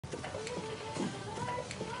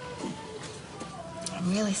I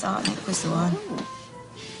really thought Nick was the one.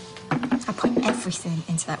 I put everything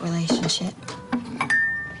into that relationship.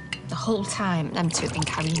 The whole time, them two have been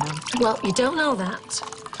carrying on. Well, you don't know that.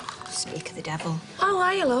 Speak of the devil. Oh,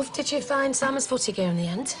 hiya, love. Did you find Sam's footy gear in the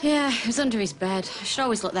end? Yeah, it was under his bed. I should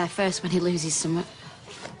always look there first when he loses something.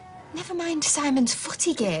 Never mind Simon's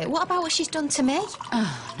footy gear. What about what she's done to me?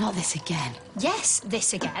 Oh, not this again. Yes,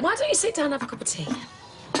 this again. Why don't you sit down and have a cup of tea?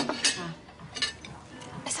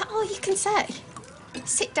 Is that all you can say?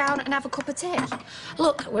 Sit down and have a cup of tea?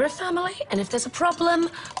 Look, we're a family, and if there's a problem,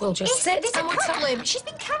 we'll just sit There's and a we'll problem. She's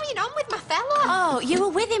been carrying on with my fella. Oh, you were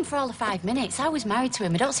with him for all of 5 minutes. I was married to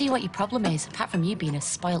him. I don't see what your problem is, apart from you being a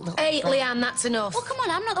spoilt little... Hey, Leanne, that's enough. Well, come on,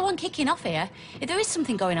 I'm not the one kicking off here. If there is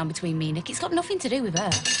something going on between me and Nick, it's got nothing to do with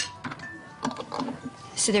her.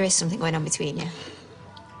 So there is something going on between you?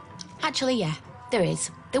 Actually, yeah, there is.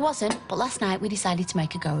 There wasn't, but last night we decided to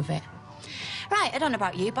make a go of it. Right, I don't know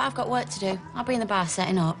about you, but I've got work to do. I'll be in the bar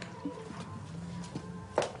setting up.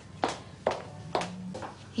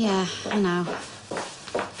 Yeah, I know.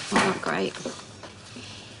 Well, not great.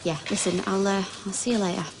 Yeah, listen, I'll see you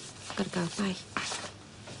later. I've got to go. Bye.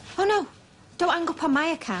 Oh, no. Don't hang up on my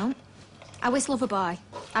account. I always love a boy.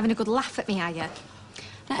 Having a good laugh at me, are you?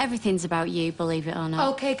 Not everything's about you, believe it or not.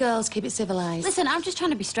 OK, girls, keep it civilised. Listen, I'm just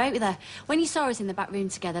trying to be straight with her. When you saw us in the back room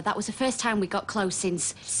together, that was the first time we got close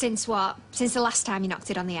since... Since what? Since the last time you knocked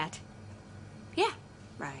it on the head? Yeah.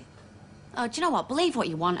 Right. Oh, do you know what? Believe what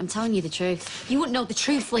you want. I'm telling you the truth. You wouldn't know the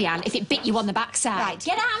truth, Leanne, if it bit you on the backside. Right,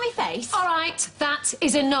 get out of my face. All right, that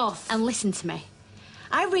is enough. And listen to me.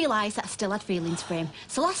 I realised that I still had feelings for him.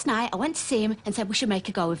 So last night, I went to see him and said we should make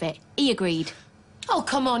a go of it. He agreed. Oh,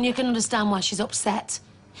 come on, you can understand why she's upset.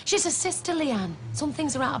 She's a sister, Leanne. Some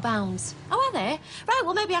things are out of bounds. Oh, are they? Right,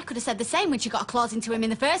 well, maybe I could have said the same when she got a clause into him in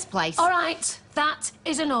the first place. All right, that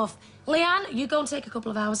is enough. Leanne, you go and take a couple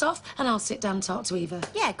of hours off, and I'll sit down and talk to Eva.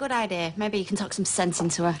 Yeah, good idea. Maybe you can talk some sense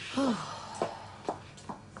into her.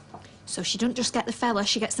 So she doesn't just get the fella,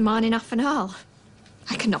 she gets the morning off and all.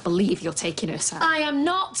 I cannot believe you're taking her side. I am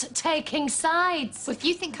not taking sides. Well, if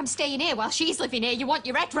you think I'm staying here while she's living here, you want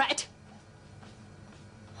your head red.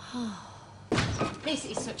 This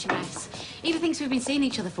is such a mess. Eva thinks we've been seeing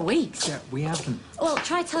each other for weeks. Yeah, we haven't. Well,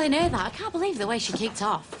 try telling her that. I can't believe the way she kicked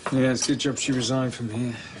off. Yeah, it's a good job she resigned from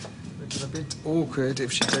here. It's a bit awkward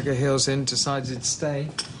if she dug her heels in, decided to stay.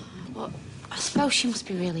 Well, I suppose she must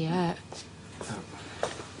be really hurt.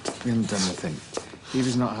 We haven't done anything.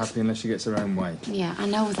 Eva's not happy unless she gets her own way. Yeah, I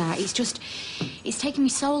know that. It's taken me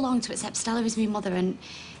so long to accept Stella as my mother and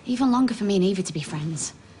even longer for me and Eva to be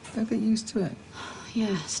friends. Don't get used to it.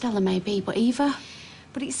 Yeah, Stella may be, but Eva...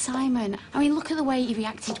 But it's Simon. I mean, look at the way he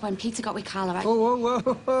reacted when Peter got with Carla. Whoa, whoa,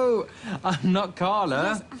 whoa, whoa. I'm not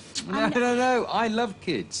Carla. Yes, no. I love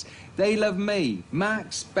kids. They love me.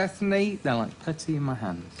 Max, Bethany, they're like putty in my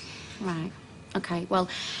hands. Right. OK, well,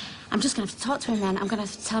 I'm just going to have to talk to him then. I'm going to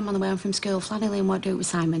have to tell him on the way home from school. Flannelly won't do it with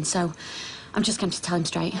Simon, so I'm just going to tell him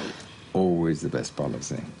straight. Always the best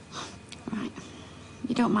policy. Right.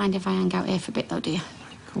 You don't mind if I hang out here for a bit, though, do you?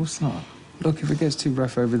 Of course not. Look, if it gets too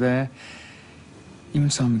rough over there, you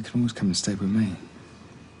and Simon can always come and stay with me.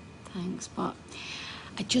 Thanks, but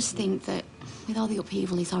I just think that with all the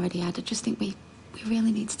upheaval he's already had, I just think we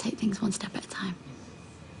really need to take things one step at a time.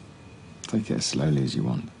 Take it as slowly as you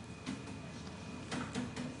want.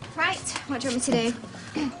 Right, what do you want me to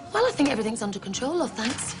do? Well, I think everything's under control, love,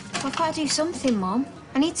 thanks. Well, I've got to do something, Mum.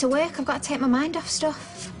 I need to work. I've got to take my mind off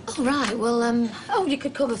stuff. Oh, right, well, oh, you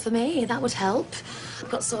could cover for me. That would help. I've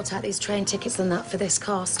got to sort out these train tickets and that for this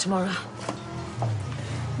course tomorrow.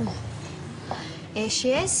 Here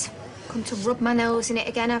she is. Come to rub my nose in it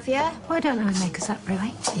again, have you? Why don't I make us up,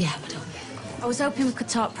 really? Yeah, but don't. I was hoping we could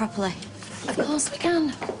talk properly. Of course we can.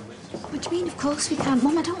 What do you mean, of course we can?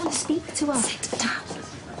 Mum, I don't want to speak to her. Sit down.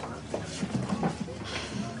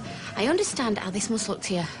 I understand how this must look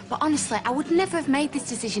to you, but honestly, I would never have made this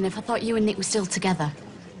decision if I thought you and Nick were still together.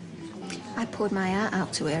 I poured my heart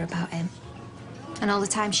out to her about him. And all the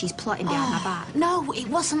time she's plotting behind my back. No, it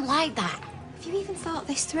wasn't like that. Have you even thought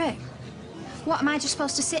this through? What, am I just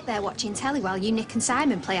supposed to sit there watching telly while you, Nick and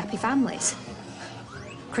Simon play Happy Families?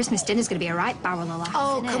 Christmas dinner's going to be a right barrel of laughs,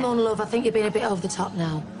 Oh, isn't come it? on, love. I think you're being a bit over the top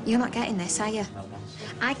now. You're not getting this, are you?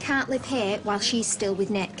 I can't live here while she's still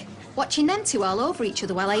with Nick. Watching them two all over each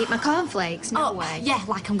other while I eat my cornflakes. No way. Yeah,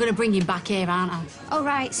 like I'm going to bring him back here, aren't I? Oh,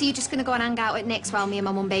 right, so you're just going to go and hang out at Nick's while me and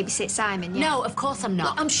my mum babysit Simon, yeah? No, of course I'm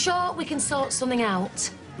not. Look, I'm sure we can sort something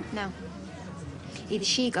out. No. Either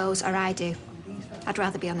she goes or I do. I'd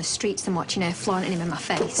rather be on the streets than watching her flaunting him in my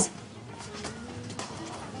face.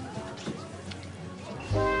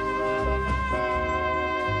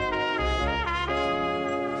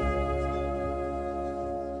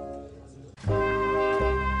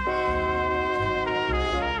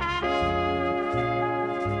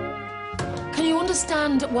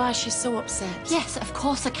 understand why she's so upset? Yes, of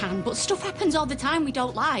course I can, but stuff happens all the time we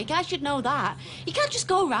don't like. I should know that. You can't just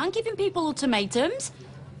go around giving people ultimatums.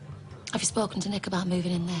 Have you spoken to Nick about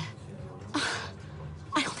moving in there?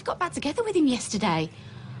 I only got back together with him yesterday.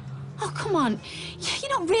 Oh, come on.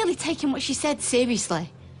 You're not really taking what she said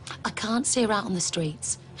seriously. I can't see her out on the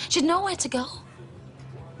streets. She'd know where to go.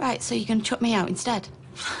 Right, so you're going to chuck me out instead?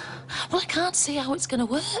 Well, I can't see how it's going to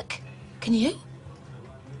work. Can you?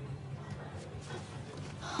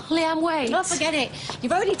 Leanne, wait. Oh, forget it.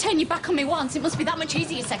 You've already turned your back on me once. It must be that much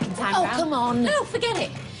easier second time Oh, round. come on. No, forget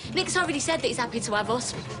it. Nick's already said that he's happy to have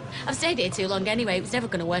us. I've stayed here too long anyway. It was never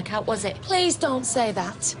going to work out, was it? Please don't say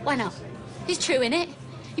that. Why not? It's true, innit?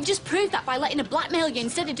 You've just proved that by letting her blackmail you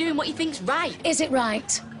instead of doing what you think's right. Is it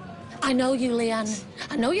right? I know you, Leanne.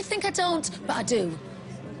 I know you think I don't, but I do.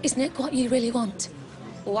 Is Nick what you really want?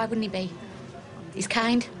 Well, why wouldn't he be? He's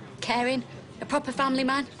kind, caring, a proper family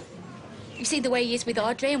man. You see the way he is with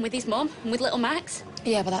Audrey and with his mum and with little Max?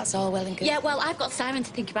 Yeah, but that's all well and good. Yeah, well, I've got Simon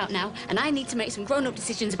to think about now, and I need to make some grown-up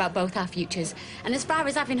decisions about both our futures. And as far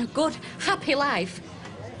as having a good, happy life,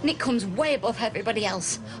 Nick comes way above everybody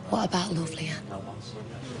else. What about love, Leanne?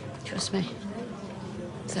 Trust me,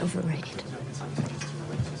 it's overrated.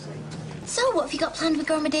 So, what have you got planned with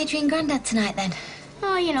Grandma Deirdre and Grandad tonight, then?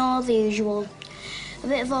 Oh, you know, the usual. A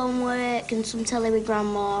bit of homework and some telly with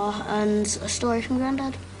Grandma and a story from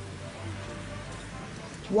Grandad.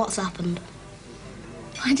 What's happened?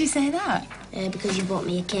 Why'd you say that? Because you bought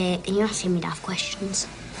me a cake and you're asking me to have questions.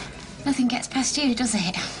 Nothing gets past you, does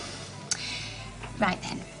it? Right,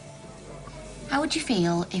 then. How would you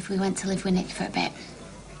feel if we went to live with Nick for a bit?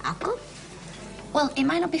 How come? Well, it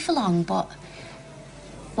might not be for long, but...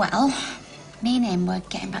 Well, me and him were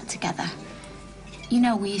getting back together. You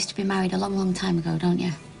know we used to be married a long, long time ago, don't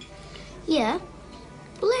you? Yeah.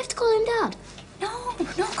 Will I have to call him Dad? No,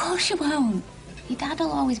 of course you won't. Your dad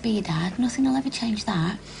will always be your dad. Nothing will ever change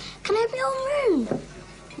that. Can I have my own room?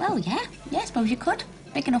 Well, yeah. Yeah, I suppose you could.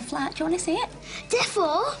 Big enough flat. Do you want to see it?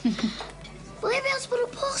 Defo? Will I be able to put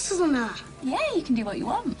up posters on that? Yeah, you can do what you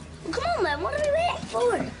want. Well, come on then, what are we waiting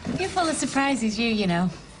for? You're full of surprises, you know.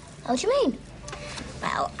 How do you mean?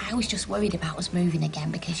 Well, I was just worried about us moving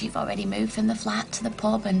again because you've already moved from the flat to the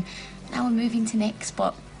pub and now we're moving to Nick's,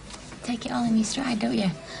 but take it all in your stride, don't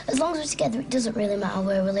you? As long as we're together, it doesn't really matter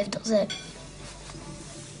where we live, does it?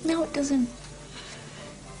 No, it doesn't.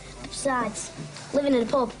 Besides, living in a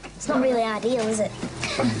pub, it's not really ideal, is it?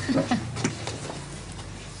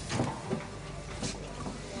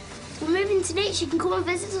 We're moving to Nick's. You can come and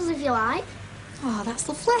visit us if you like. Oh, that's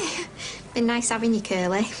lovely. Been nice having you,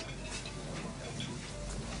 Curly.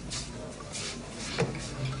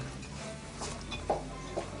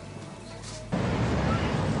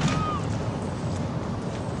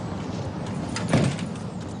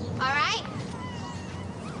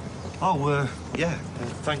 Oh, yeah.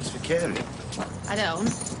 Thanks for caring. I don't.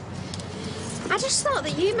 I just thought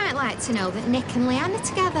that you might like to know that Nick and Leanne are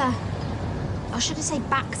together. Or should I say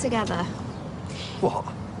back together? What?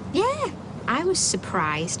 Yeah, I was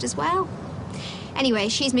surprised as well. Anyway,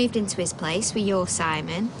 she's moved into his place with your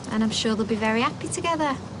Simon, and I'm sure they'll be very happy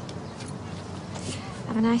together.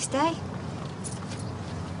 Have a nice day.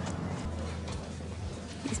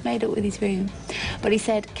 He's made up with his room. But he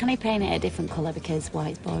said, can he paint it a different colour because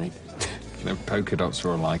white's boring? You know, polka dots for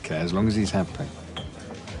all I care, as long as he's happy.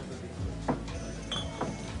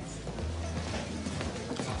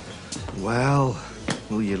 Well,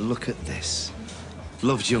 will you look at this?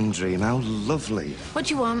 Love's young dream, how lovely. What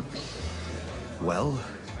do you want? Well,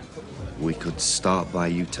 we could start by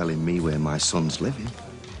you telling me where my son's living.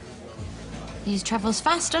 News travels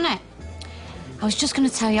fast, doesn't it? I was just going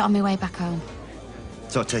to tell you on my way back home.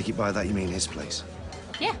 So I take it by that you mean his place?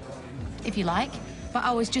 Yeah, if you like. But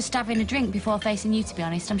I was just having a drink before facing you, to be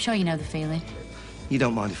honest. I'm sure you know the feeling. You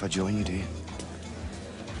don't mind if I join you, do you?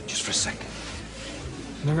 Just for a second.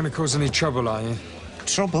 You're not going to cause any trouble, are you?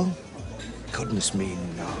 Trouble? Goodness me,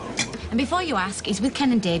 no. And before you ask, he's with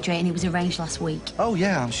Ken and Deirdre and it was arranged last week. Oh,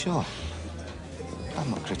 yeah, I'm sure. I'm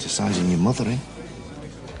not criticising your mothering.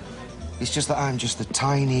 It's just that I'm just the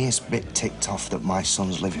tiniest bit ticked off that my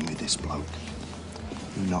son's living with this bloke.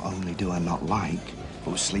 Who not only do I not like,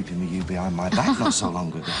 but was sleeping with you behind my back not so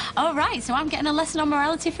long ago. Oh, right, so I'm getting a lesson on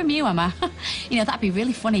morality from you, am I? You know, that'd be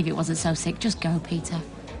really funny if it wasn't so sick. Just go, Peter.